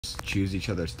choose each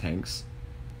other's tanks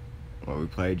while we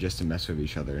play just to mess with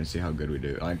each other and see how good we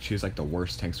do. Like, choose like the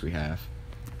worst tanks we have.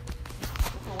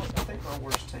 I think my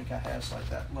worst tank I have is like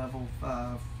that level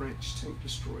 5 French tank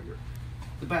destroyer.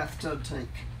 The bathtub tank.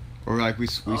 Or like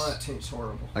that tank's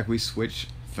horrible. Like we switch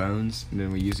phones and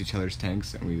then we use each other's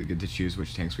tanks and we get to choose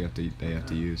which tanks they have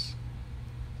to use.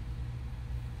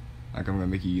 Like I'm gonna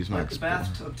make you use my Explorer. The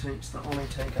bathtub tank's the only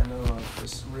tank I know of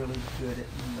that's really good at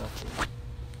nothing.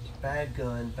 Bad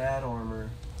gun, bad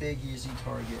armor, big easy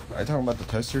target. Are you talking about the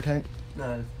toaster tank?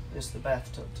 No, it's the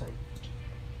bathtub tank.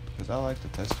 Because I like the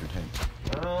toaster tank.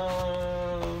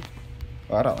 Well,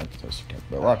 I don't like the toaster tank,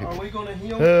 but a lot of people. Are we gonna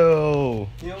heal? Heal.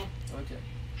 Heal? Okay.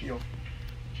 Heal.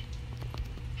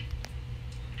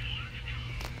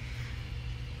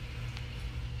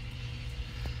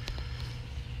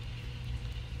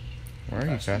 Why are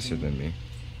you faster than me?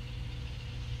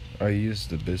 Oh, you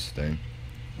used the biz thing.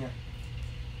 Yeah.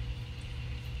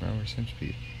 Now we're same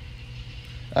speed.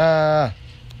 I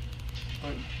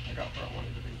got where I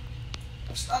wanted to be.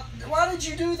 Stop. Why did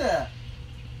you do that?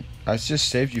 I just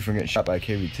saved you from getting shot by a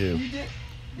KV2. You did?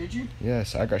 Did you?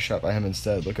 Yes, I got shot by him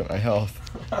instead. Look at my health.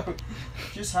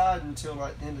 Just hide until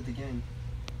like the end of the game.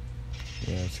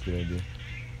 Yeah, that's a good idea.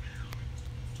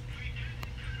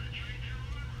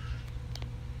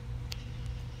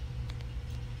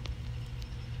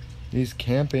 He's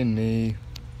camping me.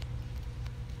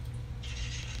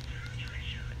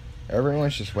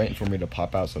 Everyone's just waiting for me to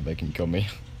pop out so they can kill me.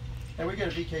 Hey, we got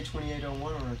a VK-2801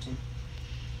 on our team.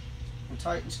 The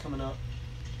Titan's coming up.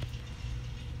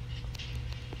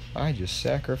 I just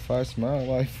sacrificed my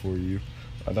life for you.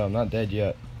 Although I'm not dead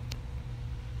yet.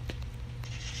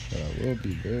 But I will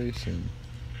be very soon.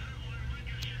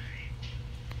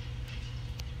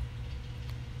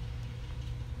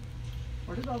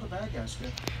 Where did all the bad guys go?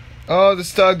 Oh, the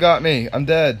stug got me. I'm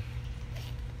dead.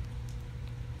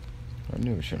 I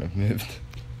knew we shouldn't have moved.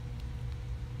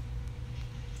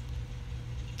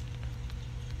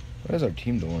 What is our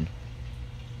team doing?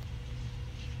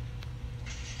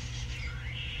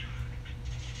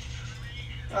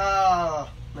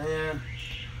 Ah, man.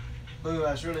 Boo,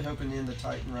 I was really hoping to end the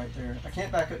Titan right there. I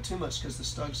can't back up too much because the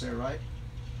Stug's there, right?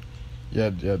 Yeah,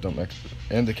 don't make...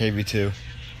 And the KV2.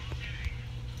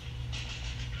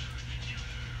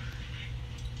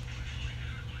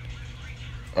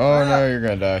 Oh, no, you're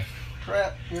gonna die.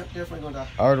 Crap. Yep, definitely gonna die.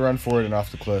 I would run forward and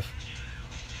off the cliff.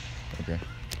 Okay.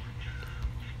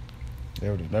 They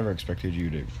would have never expected you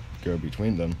to go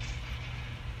between them.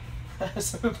 I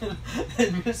was hoping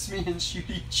they'd miss me and shoot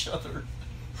each other.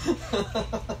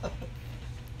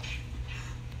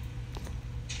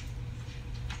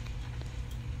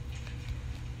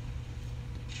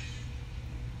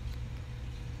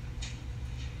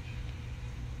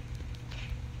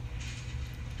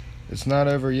 It's not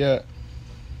over yet.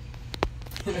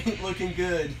 It ain't looking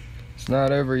good. It's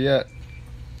not over yet.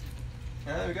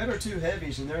 We got our two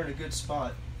heavies and they're in a good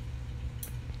spot.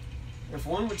 If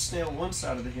one would stay on one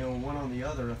side of the hill and one on the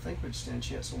other, I think we'd stand a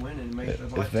chance of winning and make the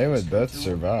light. If they would both them.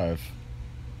 survive,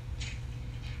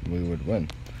 we would win.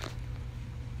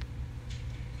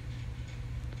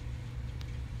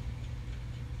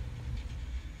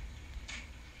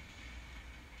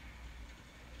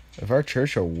 If our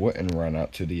Churchill wouldn't run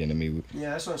out to the enemy...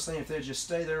 Yeah, that's what I was saying. If they'd just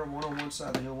stay there, one on one side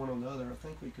of the hill, one on the other, I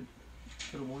think we could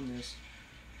have won this.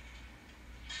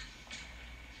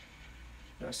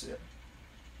 That's it.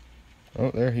 Oh,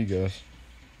 there he goes.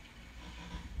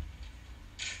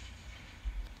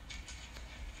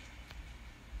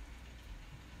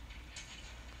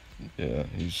 Yeah,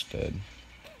 he's dead.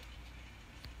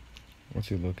 What's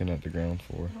he looking at the ground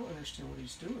for? I don't understand what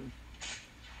he's doing.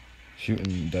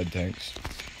 Shooting dead tanks.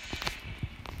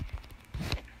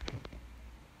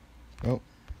 Oh.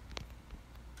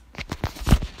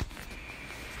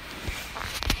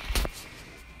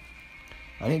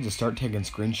 I need to start taking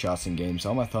screenshots in games.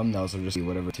 All my thumbnails are just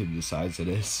whatever Tube decides it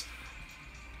is.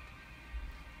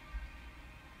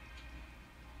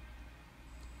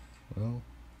 Well.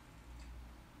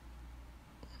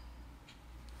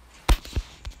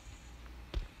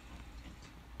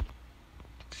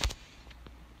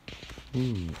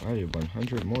 Ooh, I did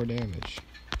 100 more damage.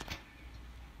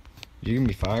 You give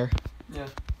me fire? Yeah.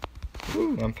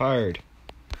 Ooh, I'm fired.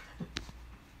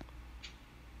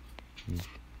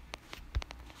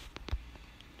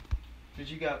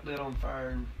 Because you got lit on fire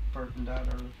and burnt and died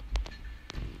early.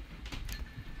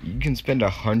 You can spend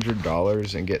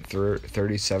 $100 and get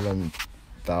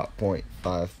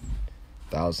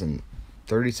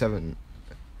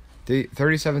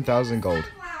 37,000 gold.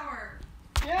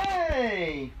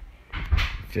 Yay!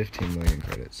 15 million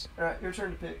credits. Alright, your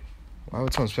turn to pick. Why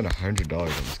would someone spend $100 on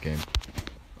this game?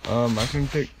 I can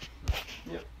pick.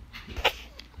 Yep.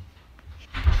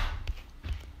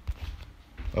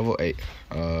 Level 8.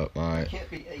 My. Can't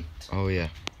be 8. Oh yeah.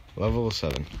 Level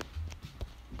 7.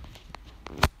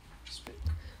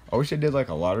 I wish they did like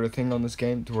a lottery thing on this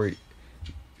game to where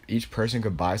each person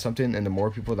could buy something, and the more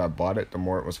people that bought it, the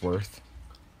more it was worth.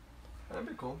 That'd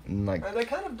be cool. And like they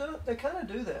kind of do. They kind of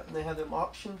do that when they have them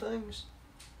auction things.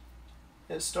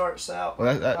 It starts out.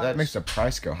 well, that makes the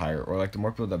price go higher, or like the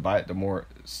more people that buy it, the more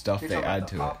stuff they add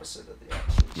to it. Opposite of the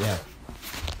auction. Yeah.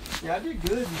 Yeah, I did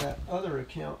good in that other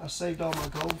account. I saved all my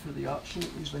gold for the auction.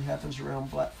 It usually happens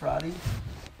around Black Friday.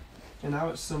 And I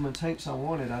was some of the tanks I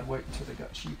wanted, I'd wait until they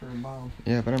got cheaper and buy them.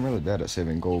 Yeah, but I'm really bad at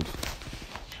saving gold.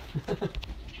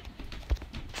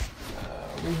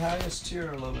 We highest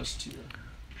tier or lowest tier?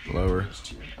 Lower. Lowest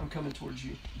tier. I'm coming towards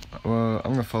you. Well,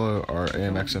 I'm gonna follow our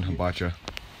AMX and Hibachi.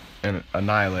 And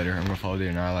Annihilator. I'm gonna follow the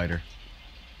Annihilator.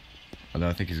 Although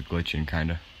I think he's glitching,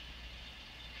 kinda.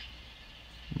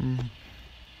 I'm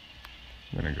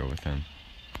gonna go with him.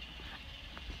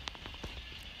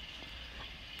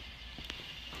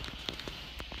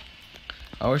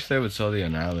 I wish they would sell the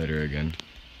Annihilator again.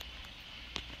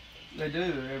 They do.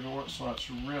 Every once in a while, it's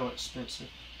real expensive.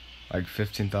 Like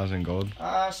 15,000 gold.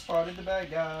 I spotted the bad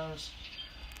guys.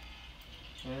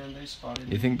 And they spotted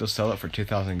me. You think they'll sell it for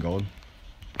 2,000 gold?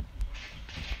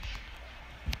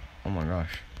 Oh my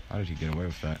gosh. How did he get away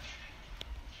with that?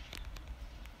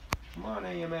 Come on,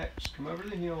 AMX. Come over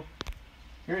the hill.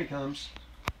 Here he comes.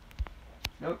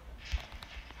 Nope.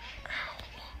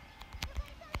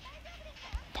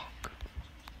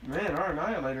 Man, our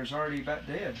Annihilator's already about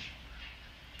dead.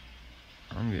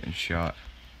 I'm getting shot.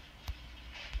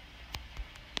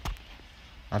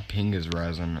 My ping is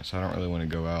rising, so I don't really want to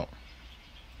go out.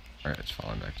 Alright, it's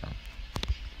falling back down.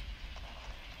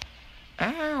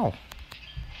 Ow!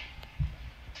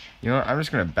 You know what? I'm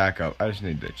just gonna back up. I just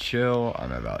need to chill.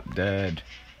 I'm about dead.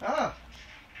 Ah!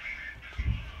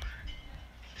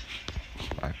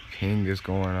 My ping is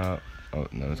going up. Oh,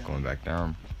 no, it's going back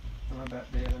down. I'm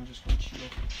about dead. I'm just gonna chill.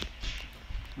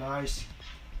 Nice.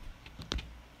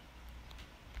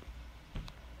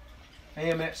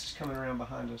 AMX is coming around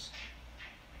behind us.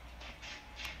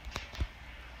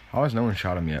 How has no one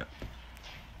shot him yet?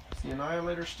 Is the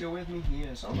Annihilator still with me? He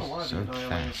is. I don't know why He's so the Annihilator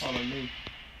fast. followed me.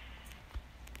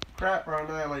 Crap, our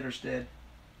Annihilator's dead.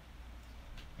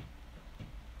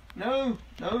 No,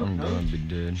 no, I'm no. gonna be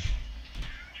dead.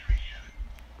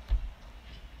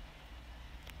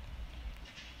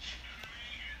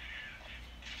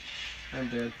 I'm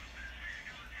dead.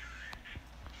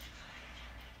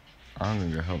 I'm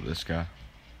gonna go help this guy.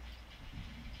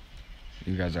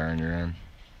 You guys are on your own.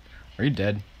 Are you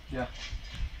dead? Yeah.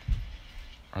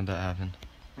 How'd that happen?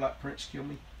 Black Prince killed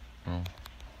me. Oh.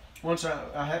 Once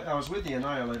I was with the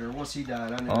Annihilator. Once he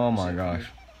died, I knew. Oh that was my it for gosh. me.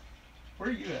 Where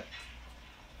are you at?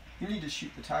 You need to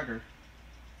shoot the tiger.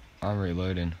 I'm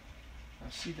reloading. I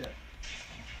see that.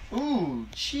 Ooh,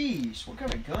 jeez. What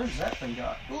kind of guns that thing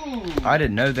got? Ooh. I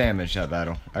did no damage that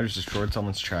battle. I just destroyed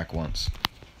someone's track once.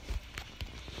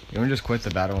 You want to just quit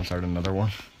the battle and start another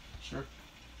one? Sure.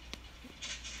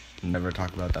 Never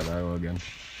talk about that battle again.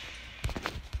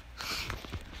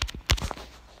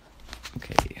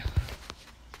 Okay.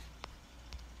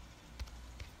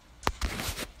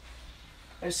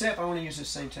 Except I want to use the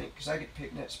same tank because I get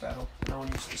picked next battle and I want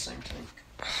to use the same tank.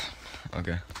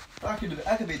 Okay. I could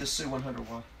be the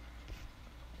SU-100Y.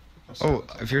 Oh,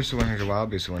 if you're SU-100Y, I'll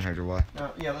be SU-100Y.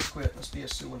 No, yeah, let's quit. Let's be a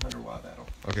SU-100Y battle.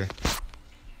 Okay.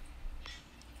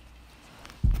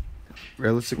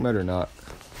 Realistic mode or not?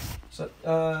 So,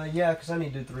 yeah, because I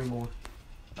need to do 3 more.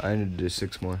 I need to do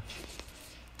 6 more.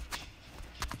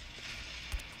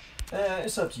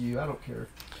 It's up to you. I don't care.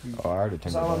 Oh, I already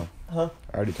turned it on. Huh?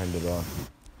 I already turned it on.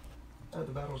 Oh,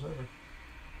 the battle's over.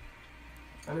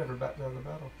 I never backed down the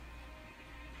battle.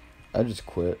 I just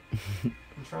quit. I'm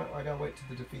trying. I gotta wait till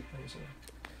the defeat thing's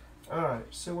over. All right,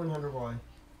 SU-100Y.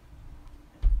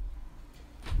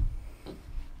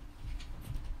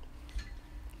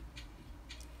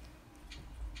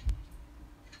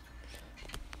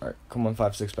 Alright, come on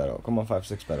 5-6 battle. Come on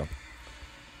 5-6 battle.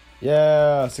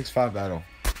 Yeah, 6-5 battle.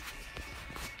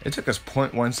 It took us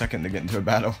 0.1 second to get into a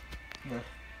battle. Yeah.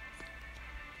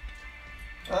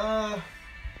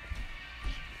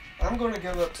 I'm going to go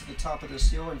up to the top of this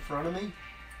hill in front of me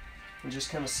and just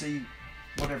kind of see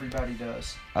what everybody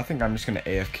does. I think I'm just going to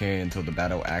AFK until the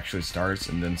battle actually starts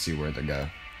and then see where they go.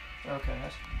 Okay.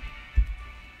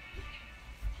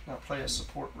 Now play a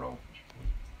support role.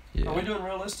 Yeah. Are we doing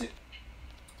realistic?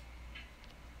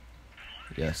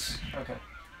 Yes. Okay.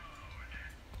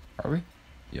 Are we?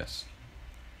 Yes.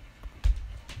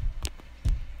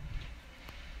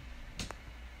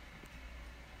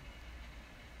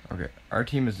 Okay, our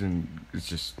team is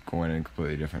just going in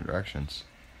completely different directions.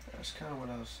 That's kind of what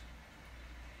I was.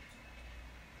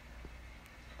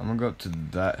 I'm gonna go up to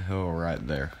that hill right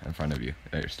there in front of you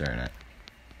that you're staring at.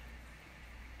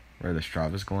 Where the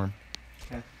Strava's going.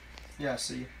 Okay. Yeah, I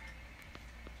see you.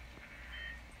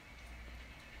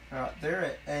 Alright, they're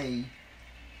at A.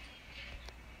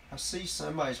 I see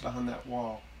somebody's behind that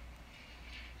wall.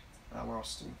 I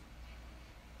lost him.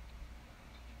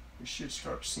 We should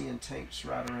start seeing tanks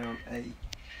right around A. Is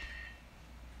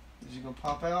he gonna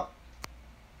pop out?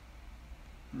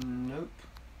 Nope.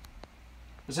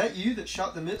 Was that you that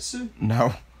shot the Mitsu?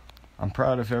 No. I'm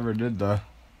proud if I ever did though.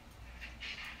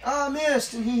 Ah, I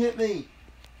missed and he hit me.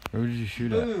 Where did you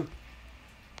shoot at? Boom.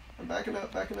 I'm backing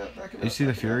up. You see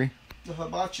the Fury? The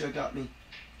Hibachi got me.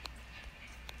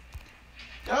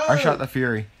 I shot the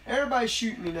Fury. Everybody's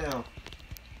shooting me now.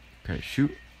 Okay,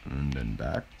 shoot and then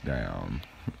back down.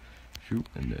 Shoot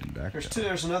and then back There's down. two.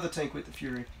 There's another tank with the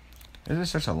Fury. This is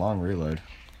such a long reload.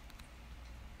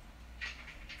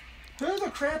 Who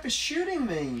the crap is shooting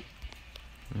me?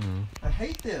 I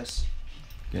hate this.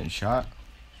 Getting shot?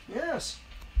 Yes.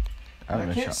 I haven't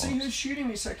I been can't shot see once. who's shooting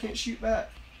me, so I can't shoot back.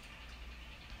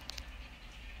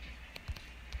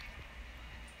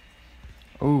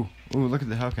 Ooh, look at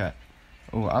the Hellcat.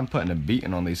 Ooh, I'm putting a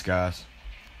beating on these guys.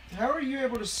 How are you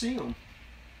able to see them?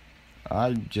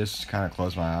 I just kind of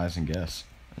close my eyes and guess,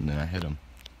 and then I hit them.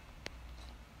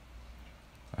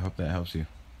 I hope that helps you.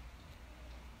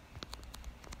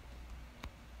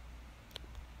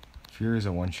 Fury's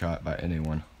a one-shot by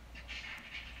anyone.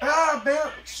 Ah,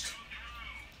 bounced.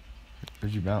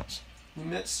 Where'd you bounce? The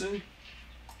Mitsu.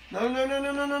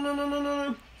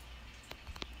 No.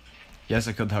 Yes,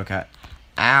 I killed the Hellcat.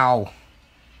 Ow!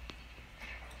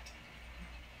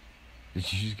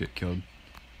 Did you just get killed?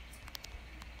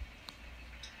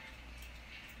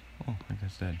 Oh, I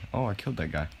guess dead. Oh, I killed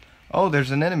that guy. Oh,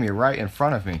 there's an enemy right in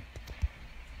front of me.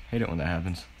 Hate it when that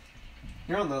happens.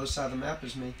 You're on the other side of the map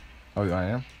as me. Oh, I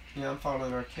am? Yeah, I'm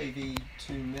following our KV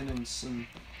 2 minutes and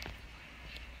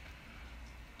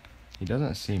He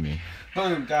doesn't see me.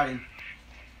 boom, got him.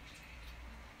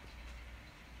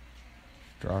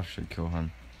 Draw should kill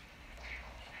him.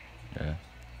 Yeah.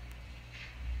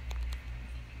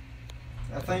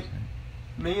 I think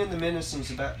me and the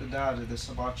Menacing's about to die to this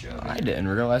Hibachi. I didn't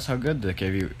realize how good the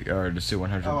KV or the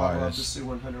SU-100Y Oh, I love is. the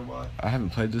SU-100Y. I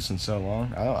haven't played this in so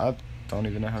long. I don't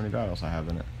even know how many battles I have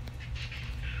in it.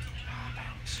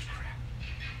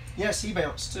 Yes, he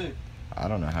bounced too. I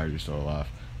don't know how you're still alive.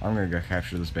 I'm gonna go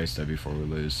capture this base though before we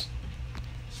lose.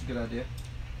 It's a good idea.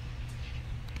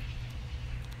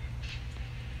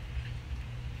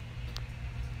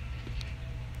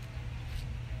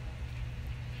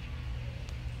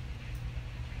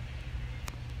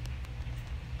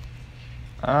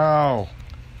 Ow!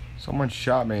 Someone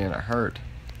shot me and it hurt.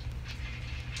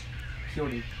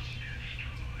 Killed him.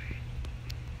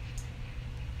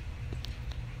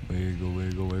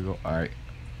 Wiggle. Alright.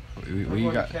 We're We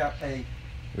going got to cap A.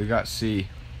 we got C.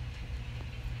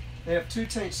 They have two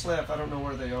tanks left. I don't know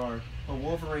where they are. A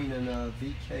Wolverine and a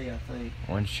VK, I think.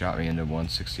 One shot me into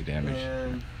 160 damage.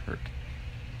 And Hurt.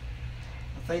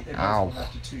 I think they both Ow. will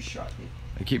have to two-shot me.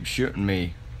 They keep shooting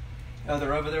me. Oh,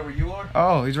 they're over there where you are?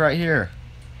 Oh, he's right here.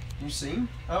 You see him?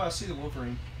 Oh, I see the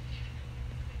Wolverine.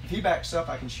 If he backs up,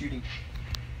 I can shoot him.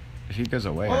 If he goes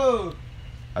away, Whoa!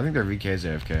 I think their VK's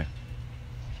AFK.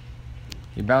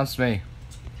 He bounced me.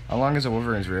 How long is a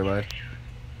Wolverine's reload?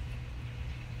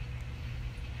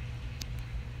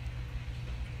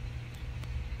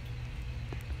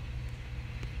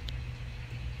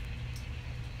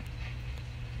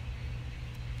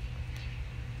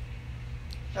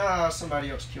 Ah, somebody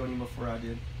else killed him before I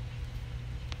did.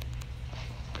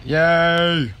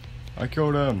 Yay! I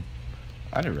killed him.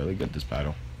 I did really good this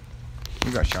battle.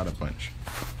 You got shot a bunch.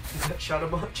 You got shot a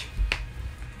bunch?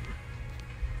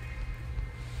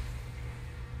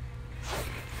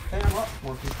 Hey, I lost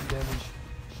 450 damage.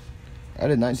 I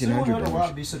did 1900 SU-100Y damage.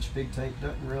 would be such a big tank.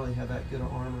 Doesn't really have that good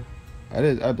of armor.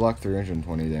 I blocked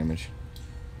 320 damage.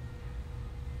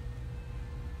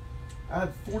 I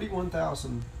had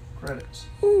 41,000 credits.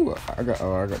 Ooh, I got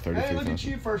 32,000. Hey, look at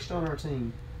you first on our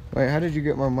team. Wait, how did you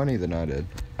get more money than I did?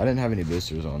 I didn't have any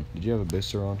boosters on. Did you have a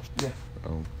booster on? Yeah.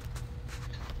 Oh.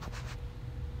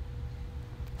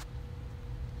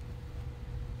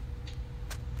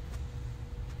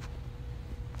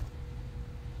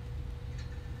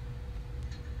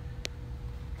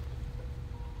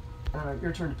 Alright,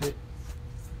 your turn to pick.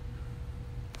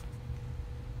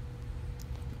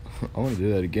 I want to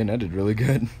do that again. I did really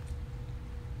good.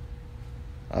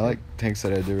 I like tanks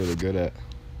that I did really good at.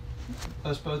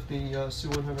 Us both being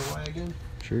SU-100Y again.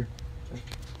 Sure. Okay.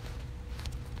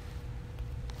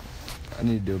 I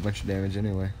need to do a bunch of damage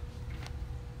anyway.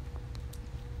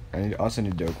 I also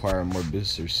need to acquire more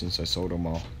boosters since I sold them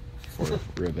all for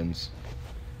ribbons.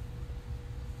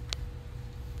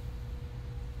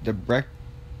 The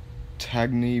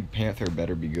Bretagne Panther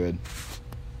better be good.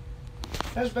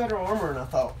 Has better armor than I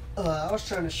thought. I was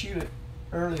trying to shoot it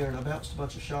earlier and I bounced a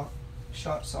bunch of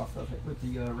shots off of it with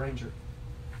the Ranger.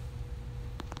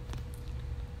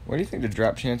 What do you think the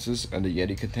drop chances on the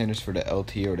Yeti containers for the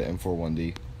LT or the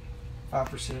M41D?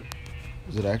 5%.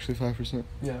 Is it actually 5%?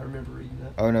 Yeah, I remember reading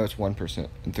that. Oh no, it's 1%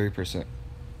 and 3%.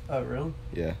 Oh, really?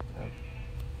 Yeah. Oh.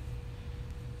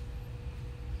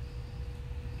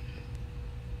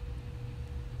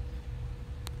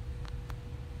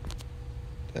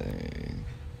 Dang.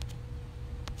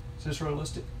 Is this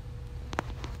realistic?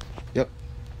 Yep.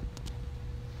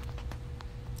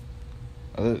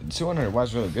 The SU-100Y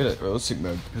is really good at realistic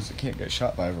mode because it can't get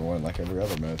shot by everyone like every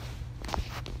other mode.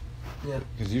 Yeah.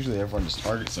 Because usually everyone just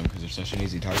targets them because they're such an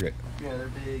easy target. Yeah, they're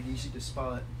big, easy to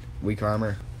spot. Weak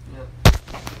armor. Yeah.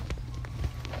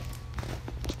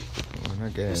 We're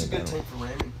not getting It's a it good now. tank for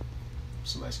ramming. If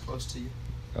somebody's close to you.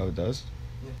 Oh, it does?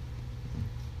 Yeah.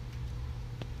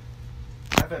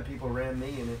 I've had people ram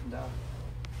me in it and die.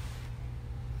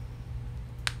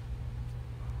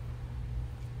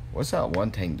 What's that one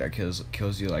tank that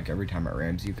kills you like every time it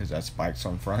rams you because that spikes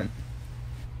on front?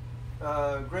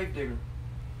 Gravedigger.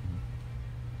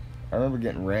 I remember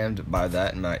getting rammed by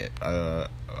that in my, I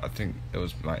think it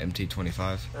was my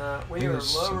MT-25. We Maybe it are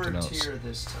was lower something else. tier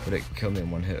this time. But it killed me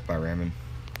in one hit by ramming.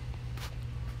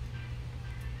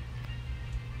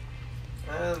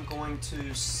 I'm going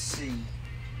to C.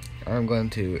 I'm going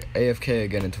to AFK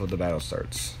again until the battle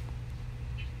starts.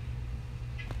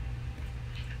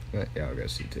 Yeah, I'll go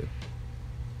C2.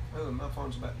 Oh, my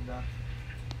phone's about to die.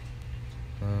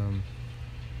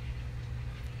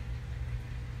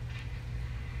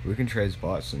 We can trade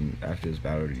spots, and after this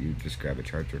battle, you just grab a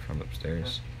charger from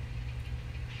upstairs.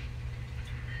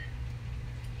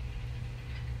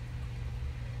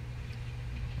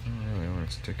 Yeah. I don't really want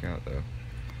to stick out, though.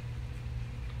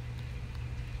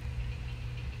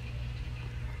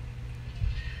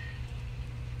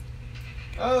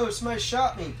 Oh, somebody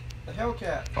shot me. The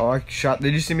Hellcat. Oh, I shot.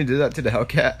 Did you see me do that to the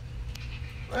Hellcat?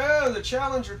 Oh, the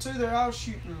Challenger too. They're out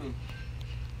shooting me.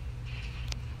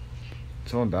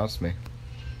 Someone bounced me.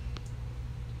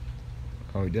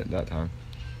 Oh, he didn't that time.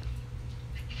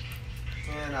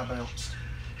 And I bounced.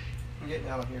 I'm getting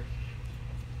out of here.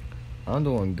 I'm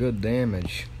doing good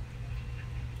damage.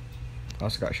 I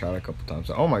also got shot a couple times.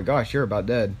 Oh my gosh, you're about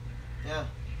dead. Yeah.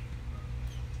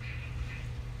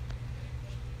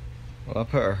 Well, I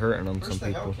put a hurting on Where's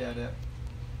some the people. Hellcat at?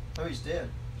 Oh, he's dead.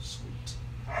 Sweet.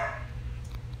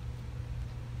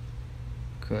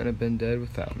 Couldn't have been dead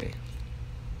without me.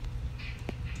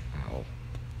 Ow.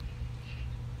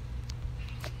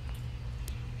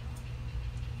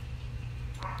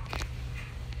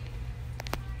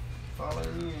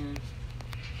 Following you.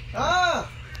 Ah!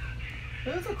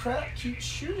 Who the crap keeps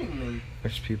shooting me?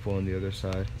 There's people on the other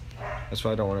side. That's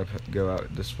why I don't want to go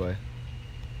out this way.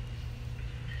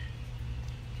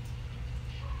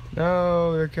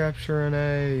 No, they're capturing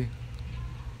A.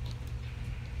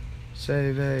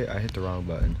 Save A. I hit the wrong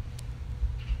button.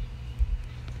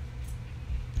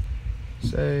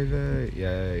 Save A.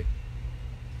 Yay.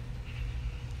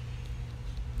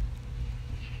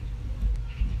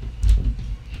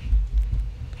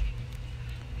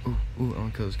 Ooh, I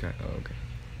want to kill this guy. Oh, okay.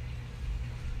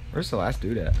 Where's the last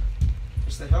dude at?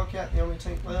 Is the Hellcat the only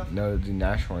tank left? No, the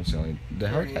Nashorn's the only.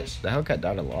 There he is. The Hellcat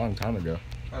died a long time ago.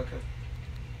 Okay.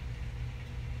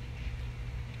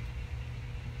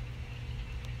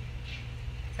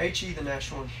 HE the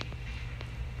Nashorn.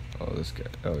 Oh, this guy.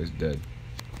 Oh, he's dead.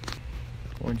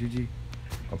 Come on, GG.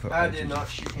 I'll put I my did GG. not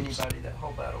shoot anybody that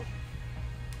whole battle.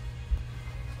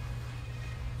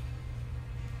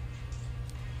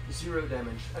 Zero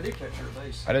damage. I did capture a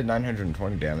base. I did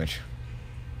 920 damage.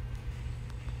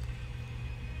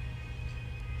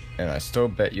 And I still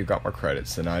bet you got more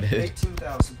credits than I did.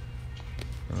 18,000.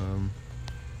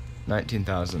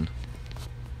 19,000.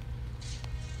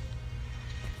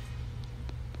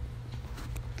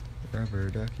 Rubber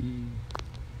ducky.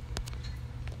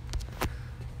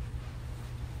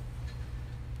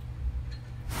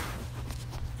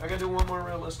 I gotta do one more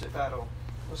realistic battle.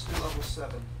 Let's do level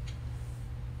 7.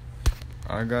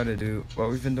 I gotta do. Well,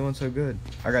 we've been doing so good.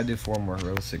 I gotta do 4 more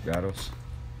realistic battles.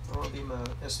 I wanna be my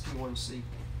SP1C.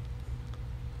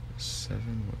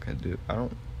 7. What can I do? I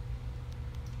don't.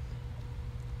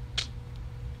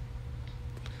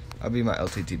 I'll be my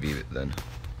LTTB then.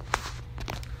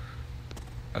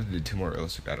 I have to do 2 more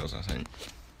realistic battles, I think.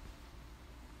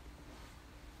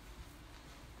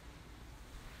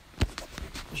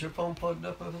 Is your phone plugged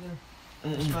up over there?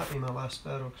 This might be my last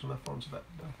battle because my phone's about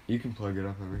to die. You can plug it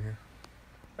up over here.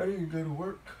 I need to go to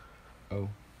work. Oh.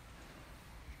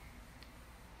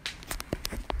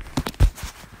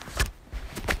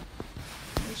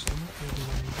 Yes, I might be able to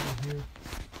go here.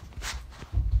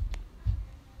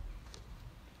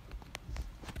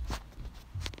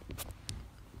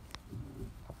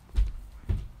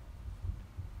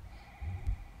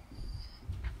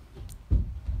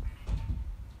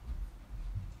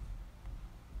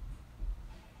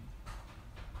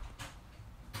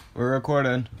 We're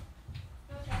recording.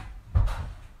 Okay.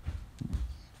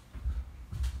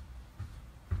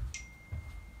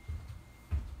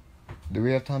 Do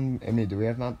we have time, Emily, do we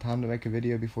have not time to make a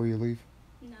video before you leave?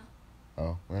 No.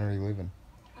 Oh, when are you leaving?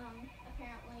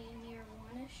 Apparently near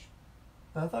 1-ish.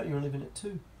 I thought you were leaving at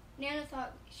 2. Nana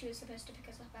thought she was supposed to pick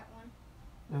us up at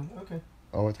 1. Oh, okay.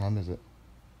 Oh, what time is it?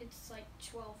 It's like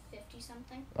 12:50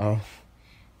 something. Oh,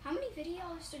 How many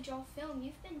videos did y'all film?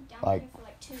 You've been down Like here for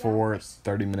like 2 4 hours.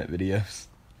 30-minute videos.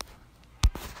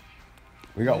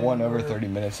 We got Yeah, one over we're- 30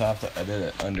 minutes. I have to edit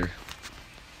it under.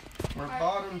 We're Alright.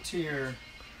 bottom tier.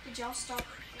 Did y'all stop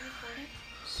recording?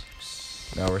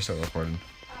 No, we're still recording.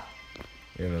 Oh.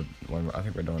 We have one. I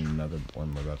think we're doing another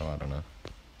one more battle. I don't know.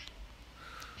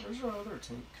 Where's our other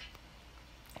tank?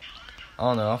 I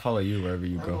don't know. I'll follow you wherever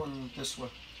you I'm go. going this way.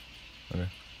 Okay.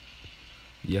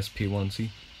 The SP1C.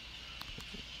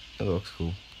 It looks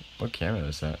cool. What camera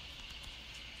is that?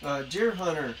 Deer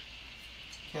Hunter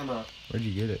camo. Where'd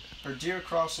you get it? Or Deer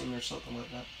Crossing or something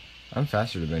like that. I'm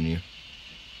faster than you.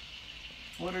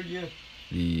 What are you?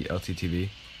 The LTTV.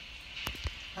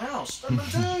 Ow, stubborn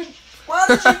dude! Why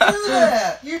did you do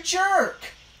that? You jerk!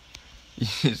 You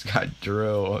just got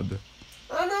drilled.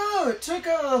 I know, it took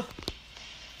a...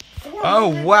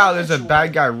 Oh wow, there's a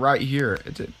bad guy right here.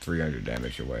 It's at 300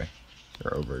 damage away.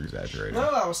 They're over exaggerating. No,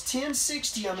 I was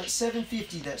 1060. I'm at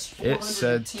 750. That's 410. It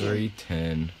said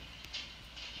 310.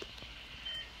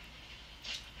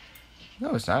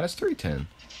 No, it's not. It's 310.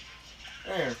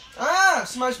 There. Ah!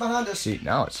 Somebody's behind us. See,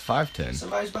 now it's 510.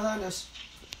 Somebody's behind us.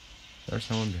 There's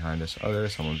someone behind us. Oh,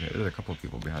 there's someone. There's a couple of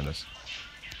people behind us.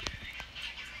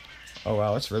 Oh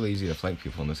wow, it's really easy to flank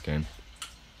people in this game.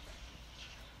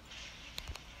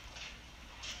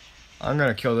 I'm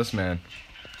gonna kill this man.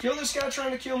 Kill this guy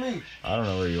trying to kill me. I don't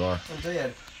know where you are. I'm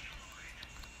dead.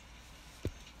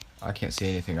 I can't see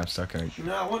anything. I'm stuck in. You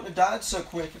know, I wouldn't have died so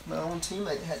quick if my own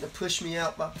teammate had to push me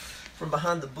out from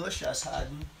behind the bush I was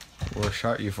hiding. Well, I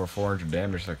shot you for 400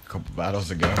 damage like a couple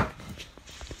battles ago.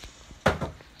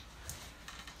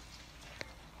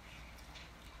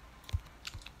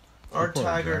 Our People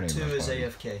are Tiger drowning 2 in my is phone.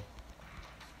 AFK.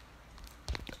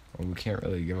 Well, we can't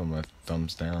really give him a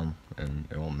thumbs down, and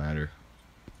it won't matter.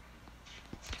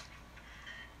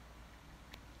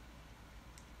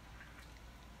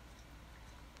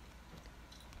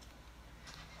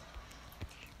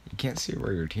 You can't see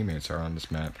where your teammates are on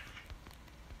this map.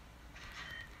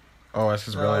 Oh, that's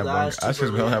because we only have one. That's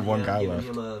because we only have one guy left.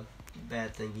 Him a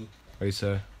bad thingy. What do you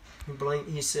say?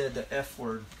 He said the F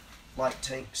word, like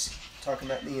tanks, talking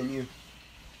about me and you.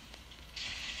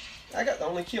 I got the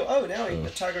only kill. Oh, now the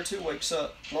Tiger 2 wakes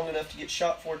up long enough to get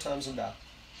shot 4 times and die.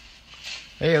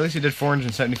 Hey, at least he did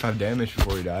 475 damage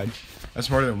before he died. That's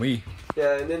more than we.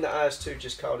 Yeah, and then the IS-2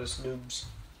 just called us noobs.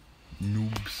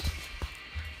 Noobs.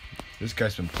 This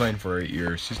guy's been playing for 8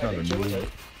 years. He's not a noob.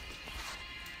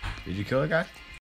 Did you kill a guy?